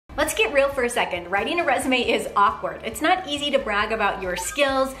Let's get real for a second. Writing a resume is awkward. It's not easy to brag about your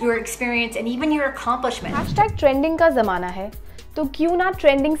skills, your experience, and even your accomplishment. Hashtag trending का ज़माना है, तो क्यों ना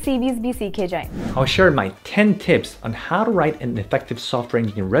trending CVs भी सीखे जाएं? I'll share my 10 tips on how to write an effective software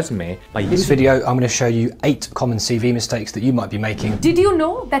engineering resume by In this video, I'm going to show you 8 common CV mistakes that you might be making. Did you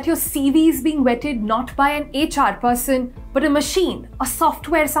know that your CV is being vetted not by an HR person, but a machine, a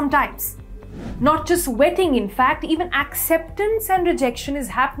software sometimes? Not just vetting, in fact, even acceptance and rejection is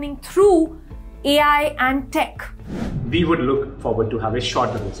happening through AI and tech. We would look forward to have a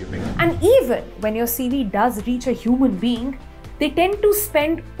shorter resume. And even when your CV does reach a human being, they tend to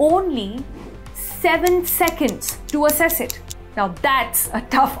spend only 7 seconds to assess it. Now that's a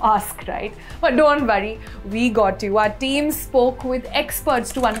tough ask, right? But don't worry, we got you. Our team spoke with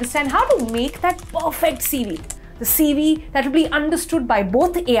experts to understand how to make that perfect CV. The CV that will be understood by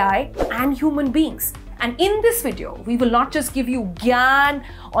both AI and human beings. And in this video, we will not just give you gyan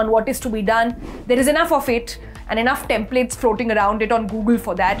on what is to be done. There is enough of it and enough templates floating around it on Google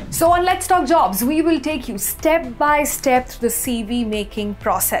for that. So on Let's Talk Jobs, we will take you step by step through the CV making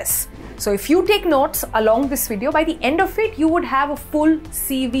process. So if you take notes along this video, by the end of it, you would have a full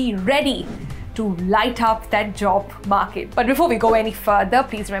CV ready to light up that job market. But before we go any further,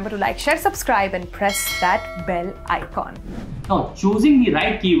 please remember to like, share, subscribe, and press that bell icon. Now, choosing the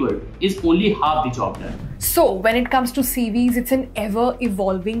right keyword is only half the job done. So when it comes to CVs, it's an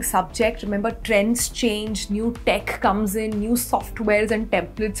ever-evolving subject. Remember, trends change, new tech comes in, new softwares and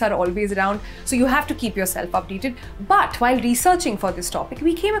templates are always around. So you have to keep yourself updated. But while researching for this topic,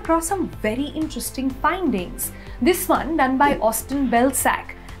 we came across some very interesting findings. This one done by Austin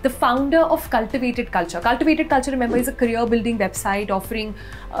Belsack, the founder of Cultivated Culture. Cultivated Culture, remember, is a career building website offering,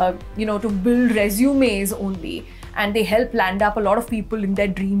 to build resumes only. And they help land up a lot of people in their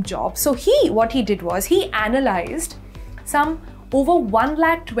dream job. So what he did was he analyzed some over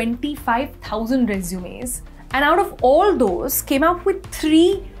 1,25,000 resumes. And out of all those, came up with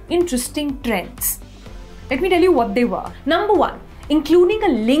 3 interesting trends. Let me tell you what they were. Number 1, including a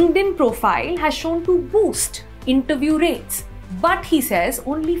LinkedIn profile has shown to boost interview rates. But he says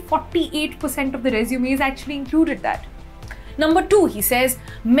only 48% of the resumes actually included that. Number 2, he says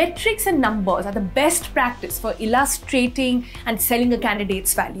metrics and numbers are the best practice for illustrating and selling a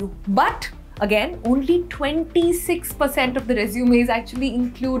candidate's value. But again, only 26% of the resumes actually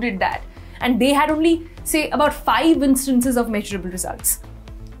included that. And they had only, say, about 5 instances of measurable results.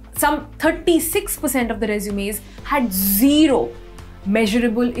 Some 36% of the resumes had 0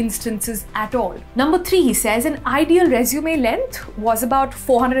 measurable instances at all. Number 3, he says an ideal resume length was about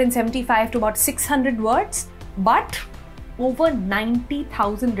 475 to about 600 words, but over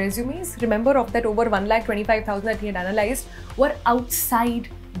 90,000 resumes, remember, of that over 1,25,000 that he had analyzed, were outside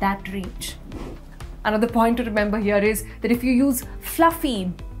that range. Another point to remember here is that if you use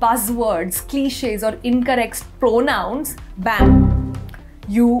fluffy buzzwords, cliches, or incorrect pronouns, bam,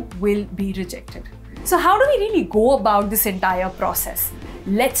 you will be rejected. So how do we really go about this entire process?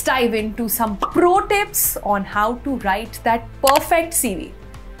 Let's dive into some pro tips on how to write that perfect CV.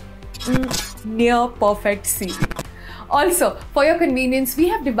 Near perfect CV. Also, for your convenience, we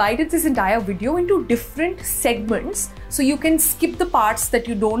have divided this entire video into different segments so you can skip the parts that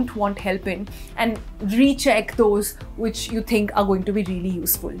you don't want help in and recheck those which you think are going to be really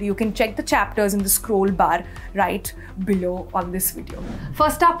useful. You can check the chapters in the scroll bar right below on this video.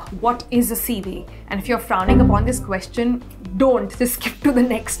 First up, what is a CV? And if you're frowning upon this question, don't. Just skip to the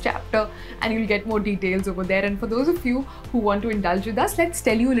next chapter and you'll get more details over there. And for those of you who want to indulge with us, let's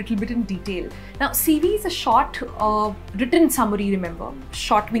tell you a little bit in detail. Now, CV is a short written summary, remember,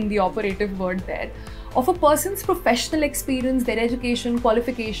 short being the operative word there, of a person's professional experience, their education,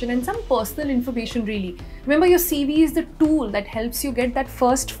 qualification, and some personal information really. Remember, your CV is the tool that helps you get that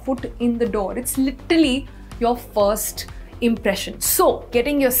first foot in the door. It's literally your first impression. So,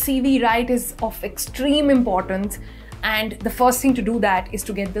 getting your CV right is of extreme importance. And the first thing to do that is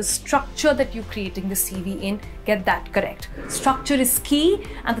to get the structure that you're creating the CV in, get that correct. Structure is key,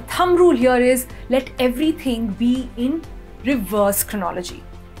 and the thumb rule here is let everything be in reverse chronology.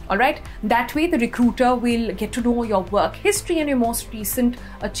 Alright? That way the recruiter will get to know your work history and your most recent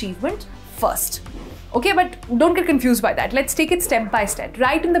achievement first. Okay, but don't get confused by that. Let's take it step by step.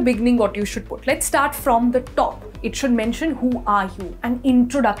 Right in the beginning, what you should put. Let's start from the top. It should mention who are you, an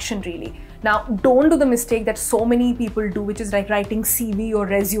introduction really. Now, don't do the mistake that so many people do, which is like writing CV or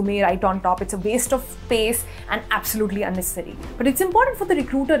resume right on top. It's a waste of space and absolutely unnecessary. But it's important for the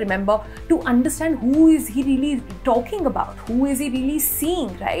recruiter, remember, to understand who is he really talking about, who is he really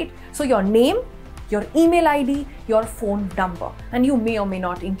seeing, right? So your name, your email ID, your phone number, and you may or may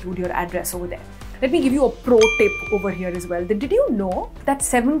not include your address over there. Let me give you a pro tip over here as well. Did you know that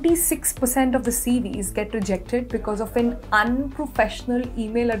 76% of the CVs get rejected because of an unprofessional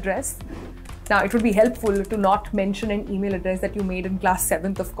email address? Now, it would be helpful to not mention an email address that you made in class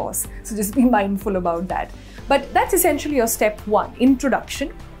 7th, of course. So just be mindful about that. But that's essentially your step 1,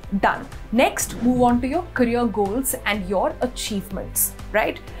 introduction. Done. Next, move on to your career goals and your achievements,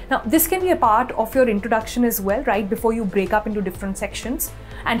 right? Now, this can be a part of your introduction as well, right? Before you break up into different sections.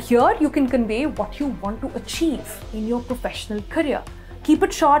 And here you can convey what you want to achieve in your professional career. Keep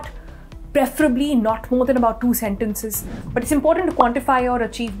it short, preferably not more than about 2 sentences. But it's important to quantify your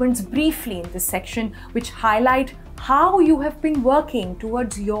achievements briefly in this section, which highlight how you have been working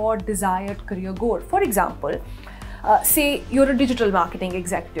towards your desired career goal. For example, say you're a digital marketing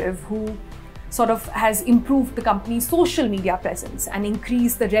executive who sort of has improved the company's social media presence and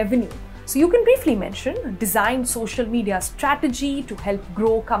increased the revenue. So you can briefly mention design social media strategy to help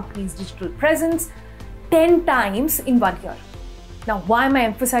grow company's digital presence 10 times in 1 year. Now, why am I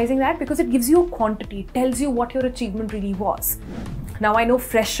emphasizing that? Because it gives you a quantity, tells you what your achievement really was. Now, I know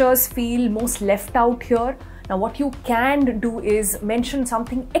freshers feel most left out here. Now, what you can do is mention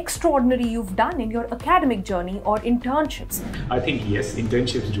something extraordinary you've done in your academic journey or internships. I think yes,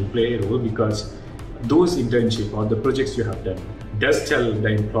 internships do play a role because those internships or the projects you have done does tell the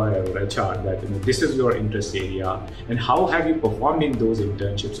employer or HR that this is your interest area, and how have you performed in those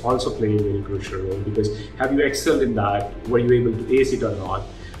internships also play a very crucial role, because have you excelled in that? Were you able to ace it or not?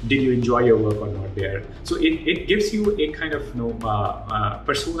 Did you enjoy your work or not there? So it gives you a kind of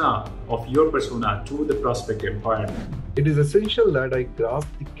persona of your persona to the prospective employer. It is essential that I grasp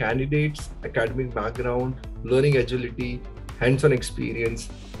the candidate's academic background, learning agility, hands-on experience,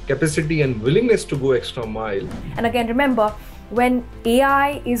 capacity and willingness to go extra mile. And again, remember, when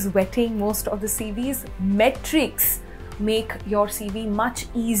AI is vetting most of the CVs, metrics make your CV much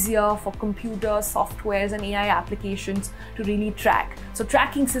easier for computers, softwares and AI applications to really track. So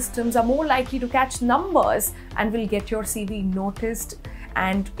tracking systems are more likely to catch numbers and will get your CV noticed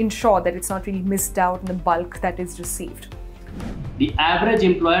and ensure that it's not really missed out in the bulk that is received. The average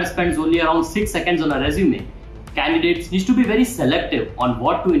employer spends only around 6 seconds on a resume. Candidates need to be very selective on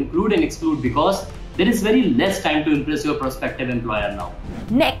what to include and exclude because there is very less time to impress your prospective employer now.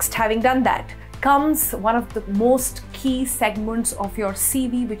 Next, having done that, comes one of the most key segments of your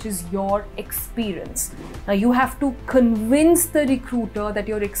CV, which is your experience. Now, you have to convince the recruiter that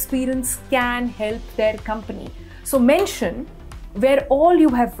your experience can help their company. So mention where all you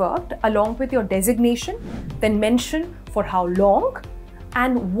have worked along with your designation, then mention for how long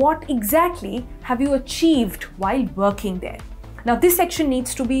and what exactly have you achieved while working there. Now, this section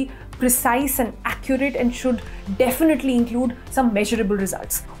needs to be precise and accurate and should definitely include some measurable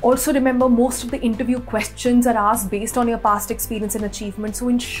results. Also remember, most of the interview questions are asked based on your past experience and achievements, so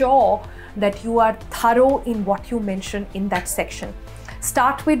ensure that you are thorough in what you mention in that section.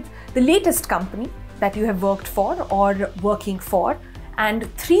 Start with the latest company that you have worked for or working for,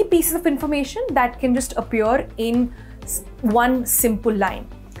 and 3 pieces of information that can just appear in one simple line.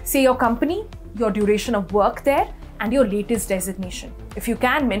 Say your company, your duration of work there, and your latest designation. If you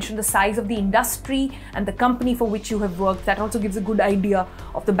can, mention the size of the industry and the company for which you have worked. That also gives a good idea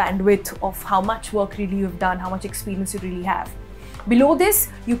of the bandwidth of how much work really you've done, how much experience you really have. Below this,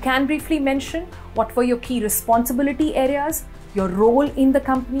 you can briefly mention what were your key responsibility areas, your role in the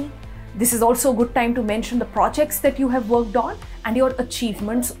company. This is also a good time to mention the projects that you have worked on and your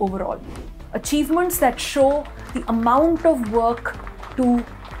achievements overall. Achievements that show the amount of work to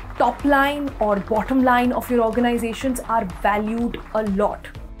top line or bottom line of your organizations are valued a lot.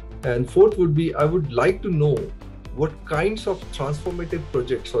 And fourth would be, I would like to know what kinds of transformative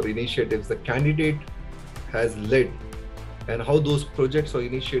projects or initiatives the candidate has led and how those projects or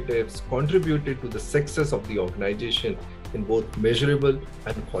initiatives contributed to the success of the organization in both measurable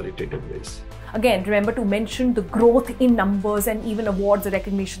and qualitative ways. Again, remember to mention the growth in numbers and even awards or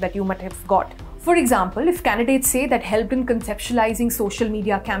recognition that you might have got. For example, if candidates say that helped in conceptualizing social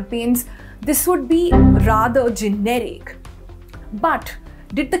media campaigns, this would be rather generic. But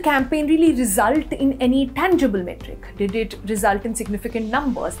did the campaign really result in any tangible metric? Did it result in significant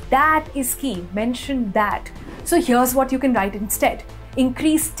numbers? That is key. Mention that. So here's what you can write instead.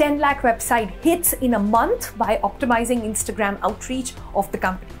 Increase 10 lakh website hits in a month by optimizing Instagram outreach of the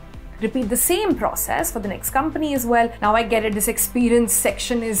company. Repeat the same process for the next company as well. Now I get it, this experience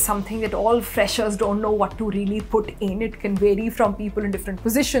section is something that all freshers don't know what to really put in. It can vary from people in different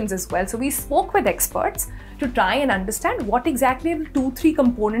positions as well. So we spoke with experts to try and understand what exactly are the 2-3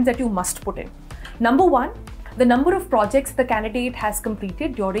 components that you must put in. Number 1, the number of projects the candidate has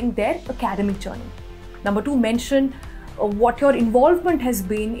completed during their academic journey. Number 2, mention what your involvement has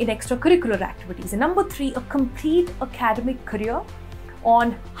been in extracurricular activities. And number 3, a complete academic career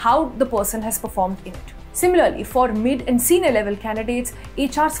on how the person has performed in it. Similarly, for mid and senior level candidates,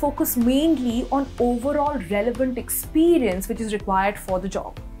 HRs focus mainly on overall relevant experience which is required for the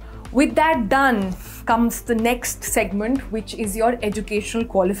job. With that done comes the next segment, which is your educational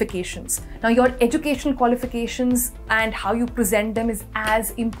qualifications. Now, your educational qualifications and how you present them is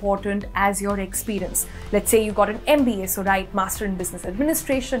as important as your experience. Let's say you got an MBA, so write Master in Business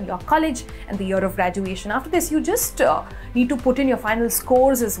Administration, your college, and the year of graduation. After this, you just need to put in your final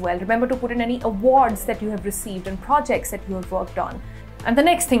scores as well. Remember to put in any awards that you have received and projects that you have worked on. And the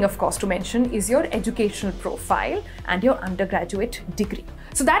next thing, of course, to mention is your educational profile and your undergraduate degree.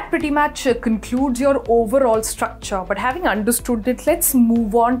 So that pretty much concludes your overall structure. But having understood it, let's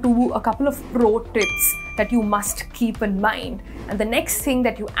move on to a couple of pro tips that you must keep in mind. And the next thing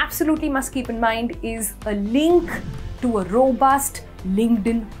that you absolutely must keep in mind is a link to a robust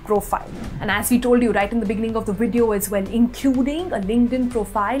LinkedIn profile. And as we told you right in the beginning of the video as well, including a LinkedIn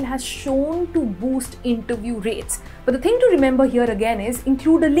profile has shown to boost interview rates. But the thing to remember here again is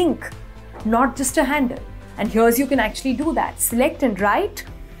include a link, not just a handle. And here's you can actually do that. Select and write,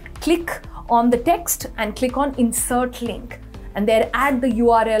 click on the text and click on insert link. And there add the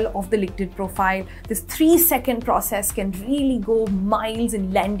URL of the LinkedIn profile. This 3-second process can really go miles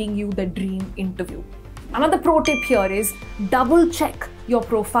in landing you the dream interview. Another pro tip here is double check your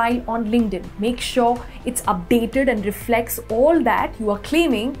profile on LinkedIn. Make sure it's updated and reflects all that you are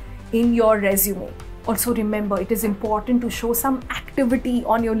claiming in your resume. Also remember, it is important to show some activity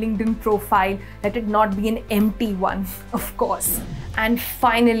on your LinkedIn profile. Let it not be an empty one, of course. And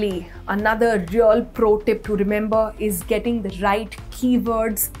finally, another real pro tip to remember is getting the right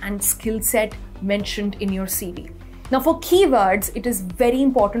keywords and skill set mentioned in your CV. Now for keywords, it is very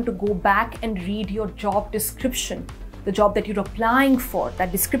important to go back and read your job description, the job that you're applying for,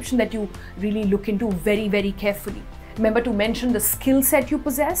 that description that you really look into very, very carefully. Remember to mention the skill set you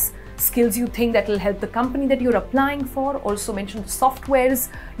possess, skills you think that will help the company that you're applying for. Also mention the softwares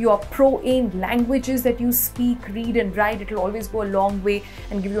you are pro in, languages that you speak, read and write. It will always go a long way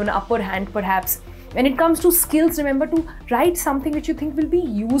and give you an upper hand perhaps. When it comes to skills, remember to write something which you think will be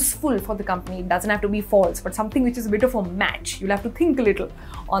useful for the company. It doesn't have to be false, but something which is a bit of a match. You'll have to think a little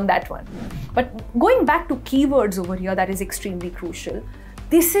on that one. But going back to keywords over here, that is extremely crucial.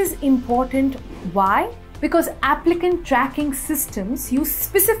 This is important. Why? Because applicant tracking systems use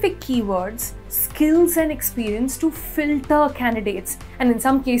specific keywords, skills and experience to filter candidates and in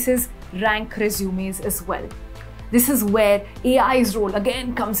some cases rank resumes as well. This is where AI's role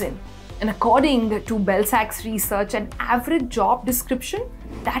again comes in. And according to Belsak's research, an average job description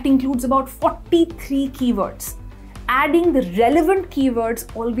that includes about 43 keywords. Adding the relevant keywords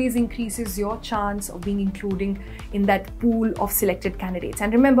always increases your chance of being included in that pool of selected candidates.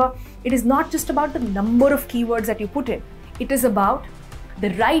 And remember, it is not just about the number of keywords that you put in. It is about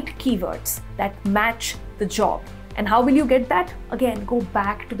the right keywords that match the job. And how will you get that? Again, go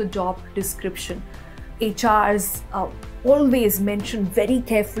back to the job description. HRs always mention very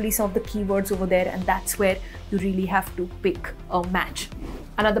carefully some of the keywords over there, and that's where you really have to pick a match.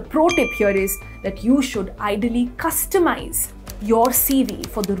 Another pro tip here is that you should ideally customize your CV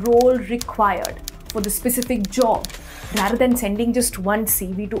for the role required for the specific job rather than sending just one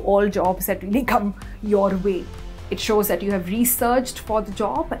CV to all jobs that really come your way. It shows that you have researched for the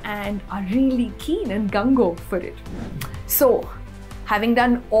job and are really keen and gung-ho for it. So, having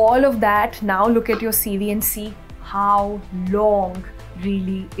done all of that, now look at your CV and see how long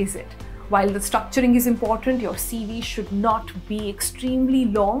really is it. While the structuring is important, your CV should not be extremely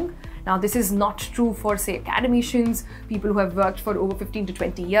long. Now, this is not true for, say, academicians, people who have worked for over 15 to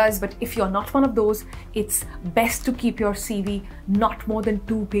 20 years, but if you're not one of those, it's best to keep your CV not more than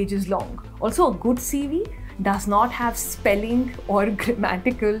 2 pages long. Also, a good CV does not have spelling or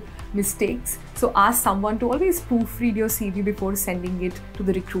grammatical mistakes, so ask someone to always proofread your CV before sending it to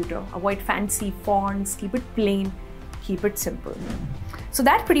the recruiter. Avoid fancy fonts, keep it plain, keep it simple. So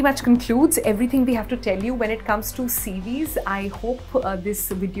that pretty much concludes everything we have to tell you when it comes to CVs. I hope this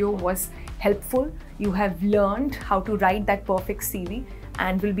video was helpful. You have learned how to write that perfect CV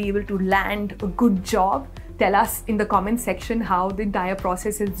and will be able to land a good job. Tell us in the comment section how the entire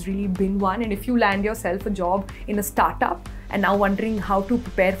process has really been one, and if you land yourself a job in a startup and now wondering how to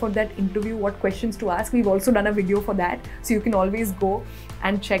prepare for that interview, what questions to ask, we've also done a video for that, so you can always go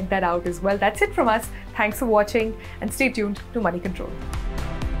and check that out as well. That's it from us. Thanks for watching and stay tuned to Money Control.